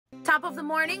Top of the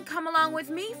morning, come along with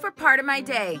me for part of my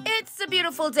day. It's a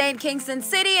beautiful day in Kingston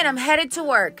City and I'm headed to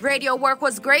work. Radio work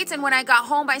was great, and when I got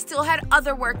home, I still had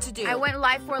other work to do. I went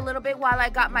live for a little bit while I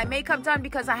got my makeup done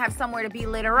because I have somewhere to be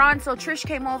later on, so Trish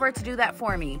came over to do that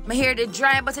for me. My hair did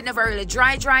dry, but it never really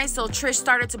dry, so Trish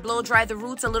started to blow dry the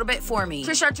roots a little bit for me.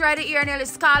 Trisha dried the ear nearly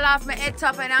scald off my head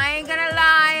top, and I ain't gonna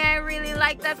lie, I really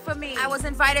like that for me. I was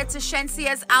invited to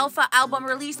Shenseea's Alpha album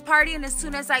release party, and as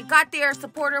soon as I got there, a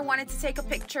supporter wanted to take a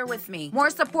picture with me.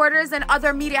 More supporters and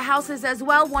other media houses as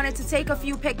well wanted to take a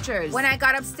few pictures. When I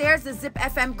got upstairs, the Zip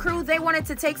FM crew, they wanted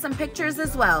to take some pictures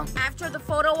as well. After the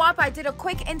photo op, I did a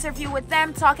quick interview with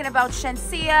them talking about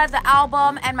Shenseea, the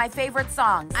album, and my favorite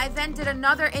songs. I then did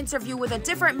another interview with a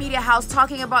different media house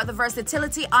talking about the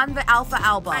versatility on the Alpha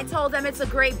album. I told them it's a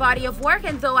great body of work,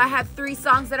 and though I have 3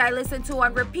 songs that I listen to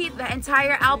on repeat, the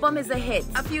entire album is a hit.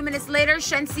 A few minutes later,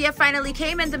 Shenseea finally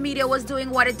came and the media was doing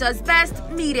what it does best,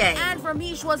 meeting. And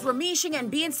Ramesh was Rameshing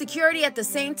and being security at the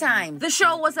same time. The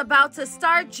show was about to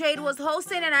start, Jade was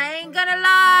hosting, and I ain't gonna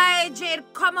lie, Jade,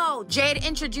 come out. Jade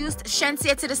introduced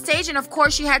Shenseea to the stage, and of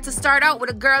course she had to start out with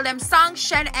a girl them song,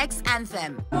 Shen X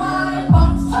Anthem.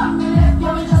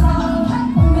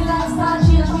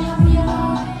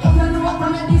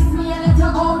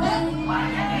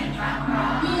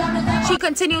 She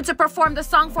continued to perform the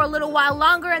song for a little while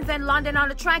longer, and then London on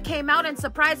the Track came out and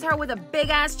surprised her with a big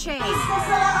ass chain.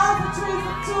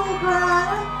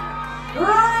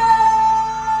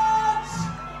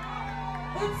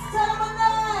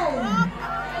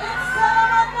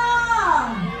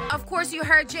 Of course, you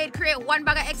heard Jade create one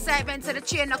bag of excitement to the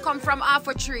chain that come from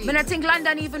Alpha Tree. I think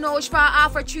London even know which part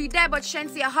Alpha Tree there, but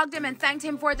Shenseea hugged him and thanked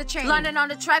him for the chain. London on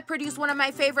the Track produced one of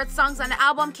my favorite songs on the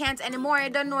album, Can't Anymore. I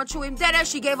don't know through him dead,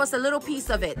 she gave us a little piece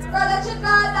of it. Alright?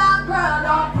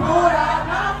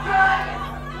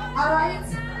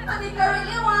 And if you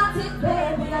really want it,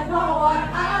 baby, I know what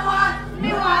I want.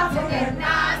 Me want to get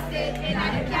nasty, and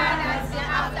I can't see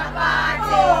after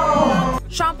party.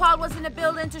 Sean Paul was in the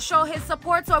building to show his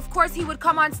support, so of course he would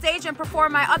come on stage and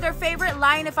perform my other favorite,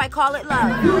 Line If I Call It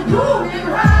Love. You do me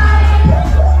right,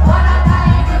 what I like.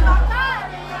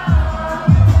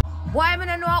 Why am I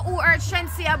gonna know who urged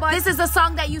Shenseea, but this is a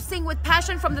song that you sing with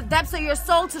passion from the depths of your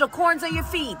soul to the corners of your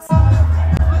feet.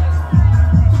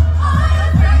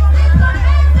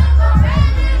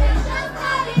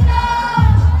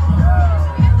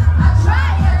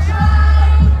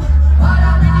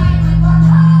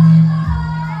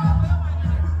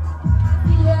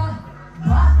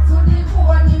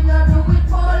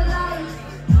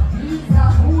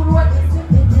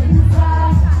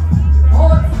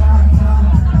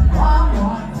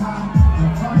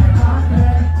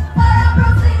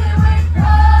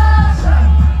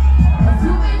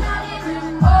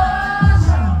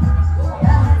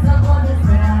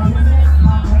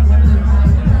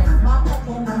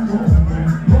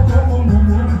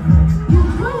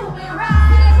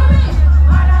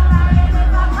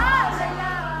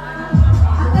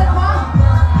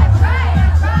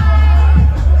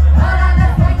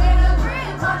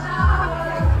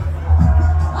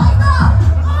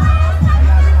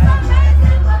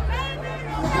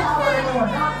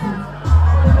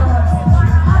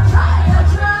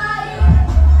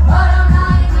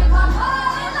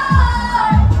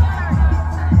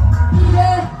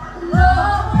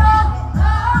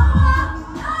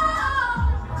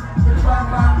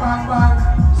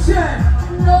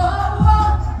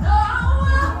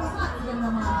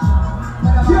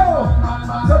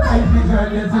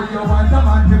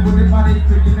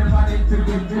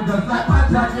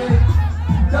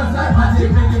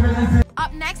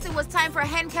 Up next, it was time for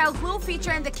Henkel Glue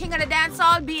featuring the king of the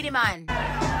dancehall, Beatty Man.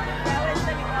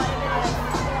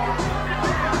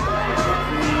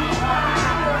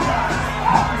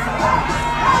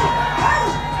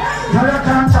 Now you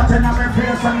can't chat in my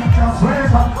face and just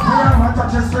wake up. You don't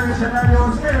touch your spirit and I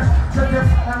use me. So if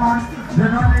man, you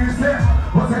don't need it.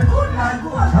 Was it good like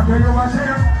good? I tell you a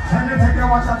shame. And you take your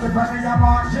watch at the front of your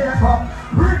man, shake up.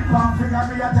 Ring pump finger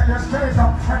me, I tell you straight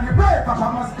up. And you break up,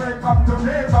 I must break up to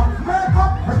make up. Make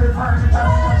up, every furniture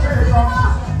you shake up.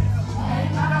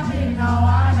 Ain't gonna be no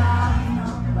one,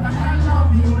 but I can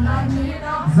love you like me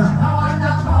now. I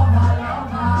wanna come my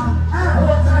lover.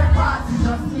 Hold my party,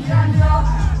 just me and you.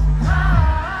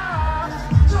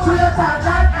 To your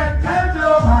time and tell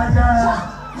you, my girl.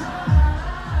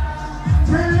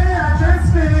 Really, I just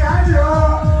me and you.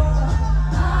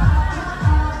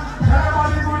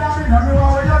 Everybody good at me, no know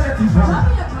where you're getting from.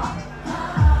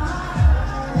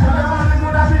 Everybody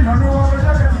good at me, no know where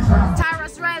you're getting from.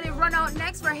 Tyrus Riley run out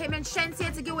next for him and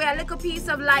Shenseea to give away a little piece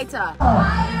of lighter.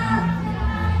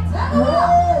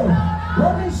 Oh.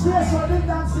 What did she say so? Ding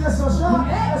dong say so, Sean.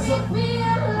 Be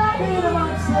the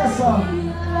man say so.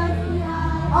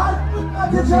 All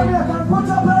the Jamaican put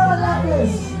up her hand like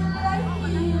this.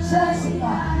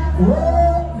 Shenseea.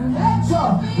 Whoa. So,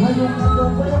 when you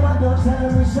don't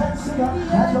tell me Shenseea,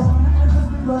 I don't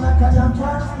like I am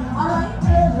trying. Alright,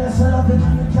 let's love it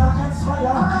and you can't inspire.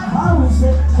 I will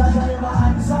say, cause I never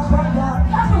answer prayer.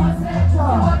 Everyone say, you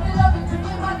want me love it to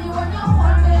me, money when you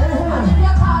want me. And if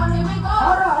you call me, we go.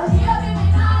 Alright. You give me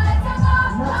now, let's go.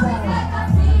 Love it like a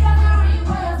seed and you reap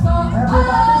where you sow.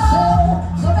 Everybody say,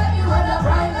 so baby, with a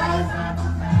bright light.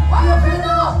 What you feel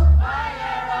now?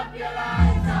 Fire up your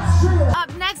lights. Up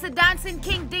next, the dancing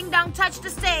king Ding Dong touched the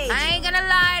stage. I ain't gonna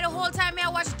lie, the whole time I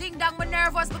watch Ding Dong, I'm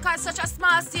nervous because such a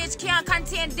small stage can't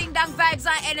contain Ding Dong vibes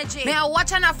and energy. Me I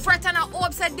watch and I fret and I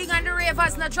hope said Ding and the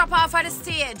ravers not drop off of the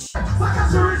stage.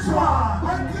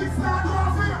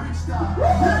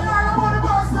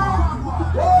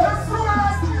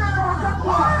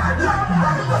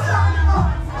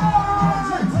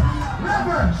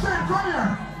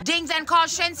 Ding then called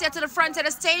Shenseea to the front of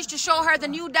the stage to show her the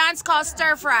new dance called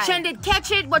Stir Fry. Shen did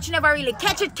catch it, but she never really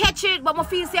catch it, but my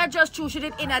feel say I just true she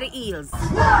did in the heels.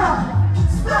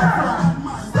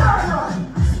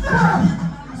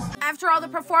 After all the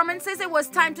performances, it was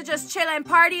time to just chill and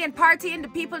party, and the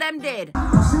people them did. I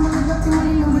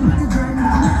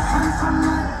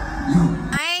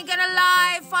ain't gonna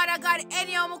lie, Father God,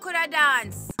 any of them could have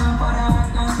danced.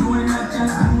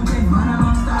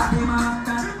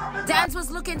 Dance was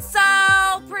looking so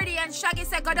pretty, and Shaggy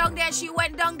said go down there, she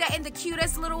went down there in the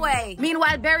cutest little way.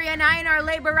 Meanwhile, Barry and I in our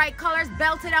labor right colors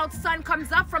belted out Sun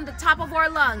Comes Up from the top of our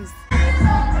lungs.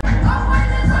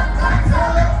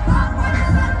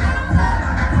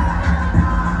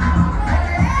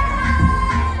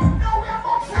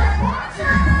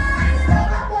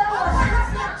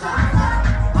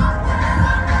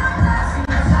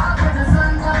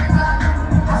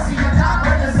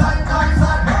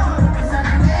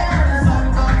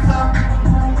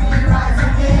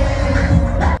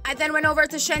 I then went over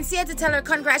to Shenseea to tell her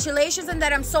congratulations and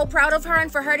that I'm so proud of her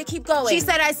and for her to keep going. She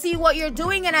said, I see what you're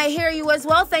doing and I hear you as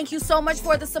well. Thank you so much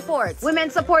for the support. Women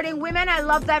supporting women, I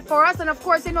love that for us. And of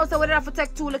course, you know, so we don't have to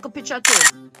take two little picture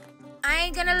too. I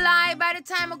ain't gonna lie, by the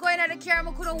time I go in at the car,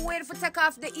 I couldn't wait for take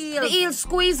off the heels. The heels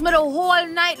squeezed me the whole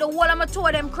night, the whole of my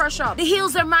toe them crush up. The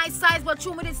heels are my size, but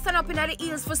you me did stand up in the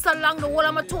heels for so long, the whole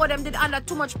of my toe them did under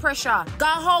too much pressure.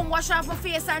 Got home, washed off my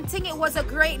face and think it was a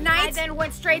great night. I then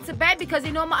went straight to bed because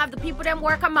you know I have the people them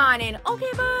work a morning.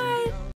 Okay, bye.